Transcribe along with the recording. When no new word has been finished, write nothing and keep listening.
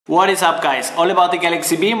What is up, guys? All about the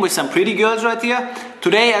Galaxy Beam with some pretty girls right here.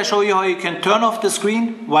 Today I show you how you can turn off the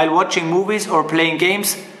screen while watching movies or playing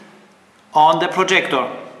games on the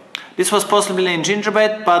projector. This was possible in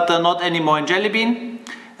Gingerbread, but not anymore in Jellybean.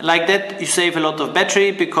 Like that you save a lot of battery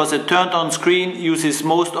because a turned on screen uses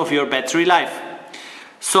most of your battery life.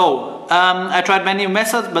 So I tried many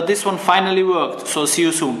methods, but this one finally worked, so see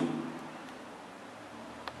you soon.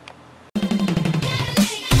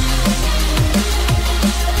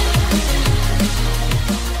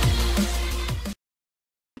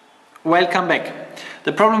 Welcome back.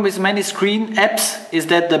 The problem with many screen apps is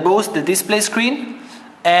that both the display screen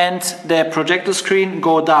and the projector screen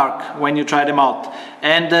go dark when you try them out,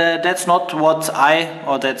 and that's not what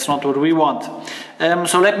that's not what we want.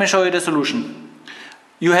 So let me show you the solution.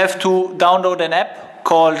 You have to download an app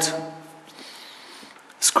called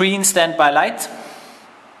Standby Lite.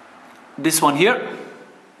 This one here.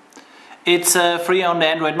 It's free on the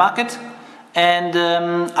Android market, and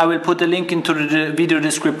I will put a link into the video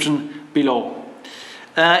description below.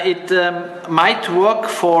 It might work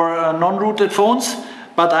for non-rooted phones,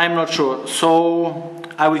 but I'm not sure, so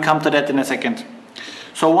I will come to that in a second.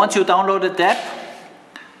 So once you downloaded the app,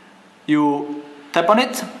 you tap on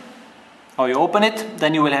it or you open it,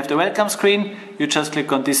 then you will have the welcome screen. You just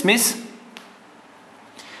click on dismiss,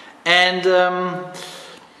 and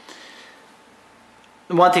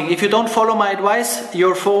one thing, if you don't follow my advice,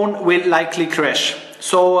 your phone will likely crash.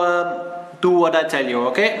 So do what I tell you,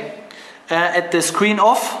 okay? At the screen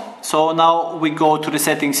off, so now we go to the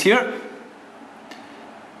settings here.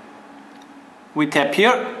 We tap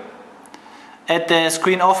here. At the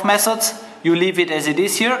screen off methods, you leave it as it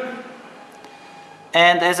is here.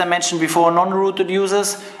 And as I mentioned before, non-rooted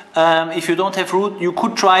users, if you don't have root, you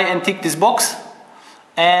could try and tick this box,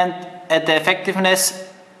 and at the effectiveness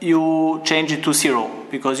you change it to 0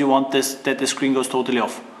 because you want that the screen goes totally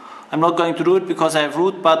off. I'm not going to do it because I have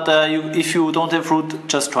root, but if you don't have root,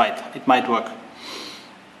 just try it. It might work.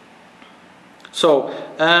 So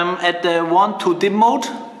at the 1 to dim mode,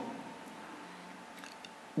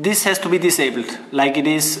 this has to be disabled like it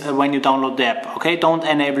is when you download the app. Okay, don't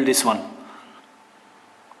enable this one.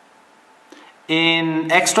 In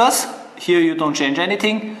extras, here you don't change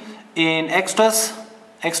anything. In extra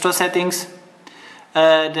settings,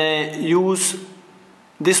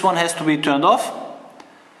 this one has to be turned off,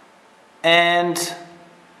 and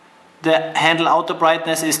the handle auto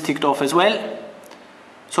brightness is ticked off as well.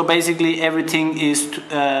 So basically everything is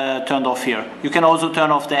turned off here. You can also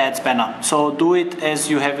turn off the ads banner, so do it as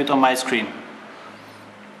you have it on my screen.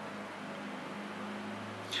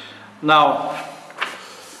 Now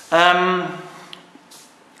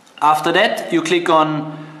after that you click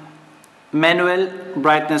on manual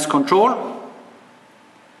brightness control.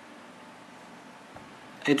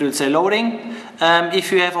 It will say loading.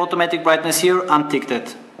 If you have automatic brightness here, untick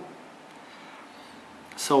that.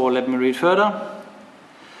 So let me read further.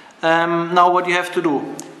 Now what you have to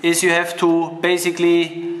do is you have to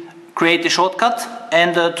basically create a shortcut,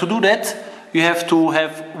 and to do that you have to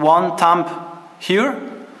have one thumb here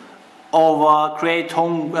over create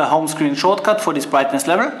home screen shortcut for this brightness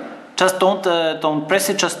level. Just don't press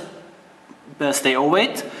it, just stay over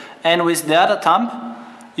it, and with the other thumb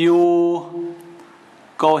you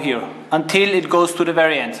go here until it goes to the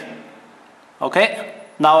very end. Okay,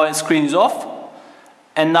 now the screen is off,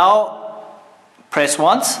 and now press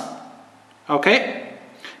once. Okay,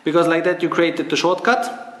 because like that you created the shortcut.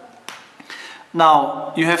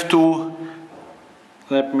 Now you have to,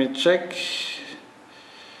 let me check.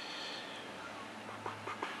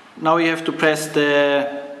 Now you have to press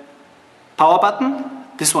the power button,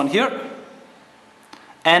 this one here,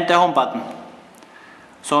 and the home button.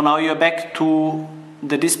 So now you're back to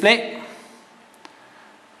the display.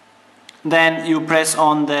 Then you press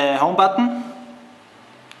on the home button,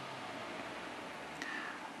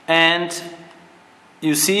 and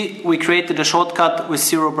you see we created a shortcut with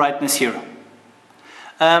 0 brightness here.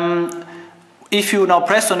 If you now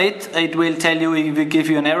press on it, it will tell you, it will give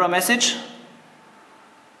you an error message,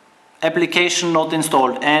 application not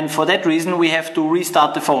installed, and for that reason we have to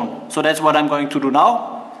restart the phone. So that's what I'm going to do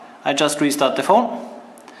now. I just restart the phone,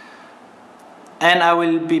 and I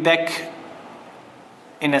will be back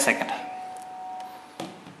in a second.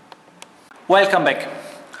 Welcome back.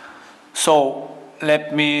 So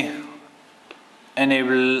let me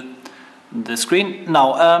enable the screen.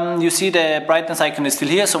 Now you see the brightness icon is still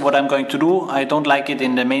here, so what I'm going to do, I don't like it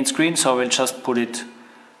in the main screen, so I will just put it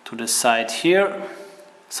to the side here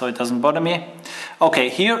so it doesn't bother me. Okay,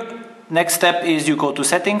 here next step is you go to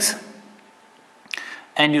settings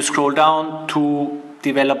and you scroll down to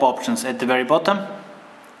developer options at the very bottom.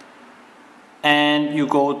 and you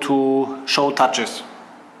go to show touches.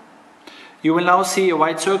 You will now see a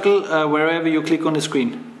white circle wherever you click on the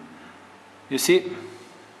screen. You see?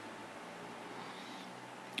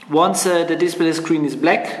 Once the display screen is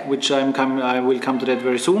black, which I will come to that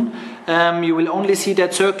very soon, you will only see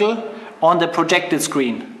that circle on the projected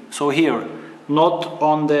screen. So here, not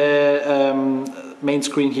on the main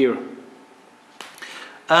screen here.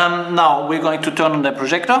 Now we're going to turn on the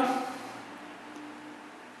projector.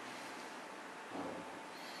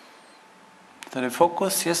 Did I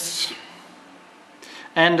focus? Yes.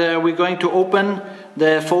 And we're going to open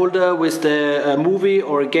the folder with the movie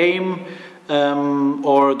or game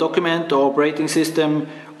or document or operating system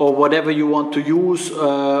or whatever you want to use,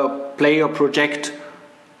 play or project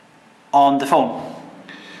on the phone.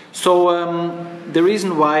 So the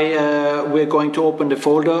reason why we're going to open the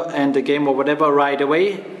folder and the game or whatever right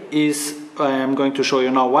away is I'm going to show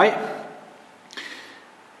you now why.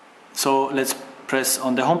 So let's press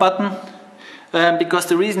on the home button. Because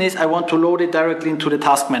the reason is I want to load it directly into the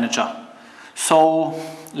task manager. So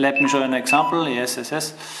let me show you an example. Yes.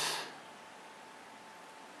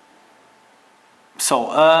 So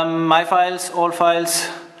my files, all files.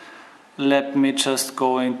 Let me just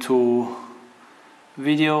go into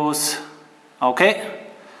videos. Okay.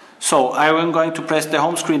 So I am going to press the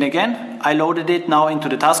home screen again. I loaded it now into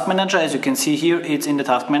the task manager. As you can see here, it's in the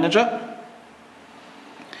task manager.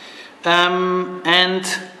 And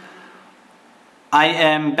I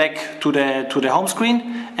am back to the home screen,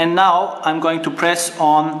 and now I'm going to press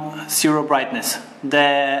on zero brightness,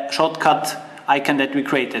 the shortcut icon that we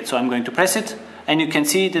created. So I'm going to press it, and you can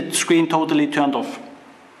see the screen totally turned off.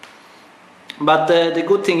 But the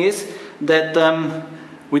good thing is that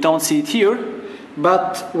we don't see it here,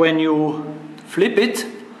 but when you flip it,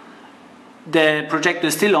 the projector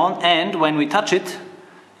is still on, and when we touch it,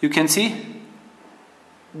 you can see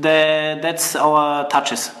that's our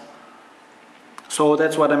touches. So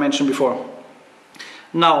that's what I mentioned before.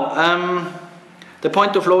 Now, the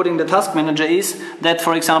point of loading the task manager is that,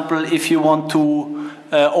 for example, if you want to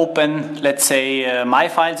open, let's say, my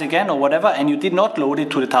files again or whatever, and you did not load it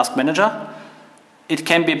to the task manager, it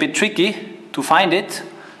can be a bit tricky to find it,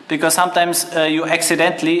 because sometimes you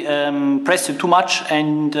accidentally press it too much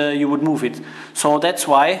and you would move it. So that's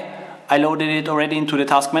why I loaded it already into the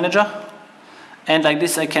task manager, and like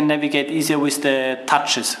this I can navigate easier with the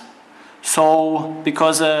touches. So,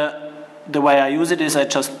 because the way I use it is I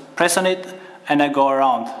just press on it and I go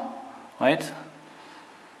around, right?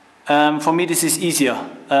 For me this is easier.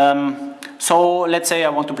 So let's say I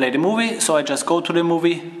want to play the movie, so I just go to the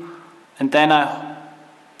movie and then I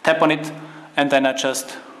tap on it and then I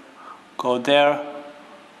just go there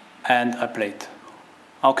and I play it.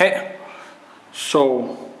 Okay?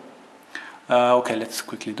 So, okay, let's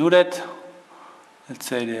quickly do that. Let's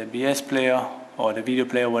say the BS player or the video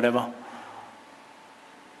player, whatever.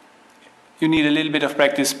 You need a little bit of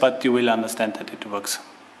practice, but you will understand that it works.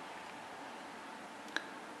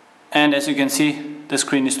 And as you can see, the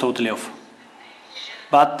screen is totally off.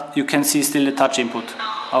 But you can see still the touch input.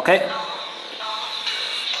 Okay?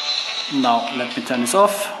 Now let me turn this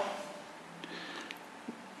off.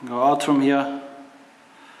 Go out from here.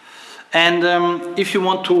 And if you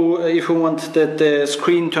want that the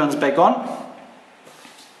screen turns back on,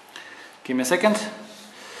 give me a second.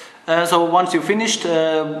 So once you finished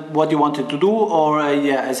what you wanted to do, or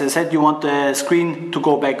as I said, you want the screen to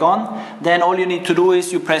go back on, then all you need to do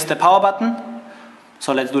is you press the power button.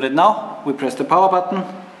 So let's do that now. We press the power button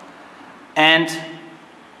and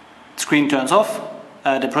screen turns off,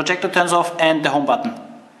 the projector turns off, and the home button.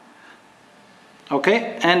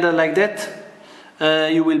 Okay, and like that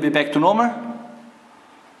you will be back to normal.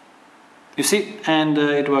 You see, and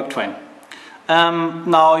it worked fine.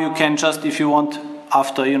 Now you can just, if you want,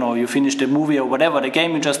 after you finish the movie or whatever, the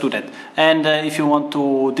game, you just do that. And if you want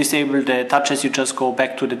to disable the touches, you just go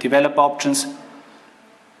back to the developer options,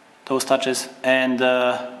 those touches, and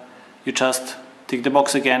you just tick the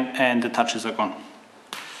box again and the touches are gone.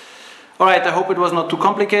 Alright, I hope it was not too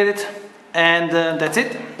complicated, and that's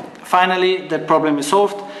it. Finally, that problem is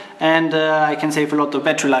solved, and I can save a lot of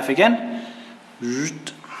battery life again.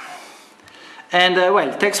 And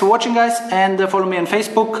well, thanks for watching, guys, and follow me on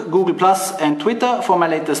Facebook, Google+, and Twitter for my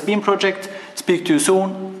latest Beam project. Speak to you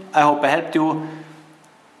soon. I hope I helped you.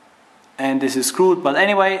 And this is screwed, but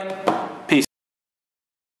anyway,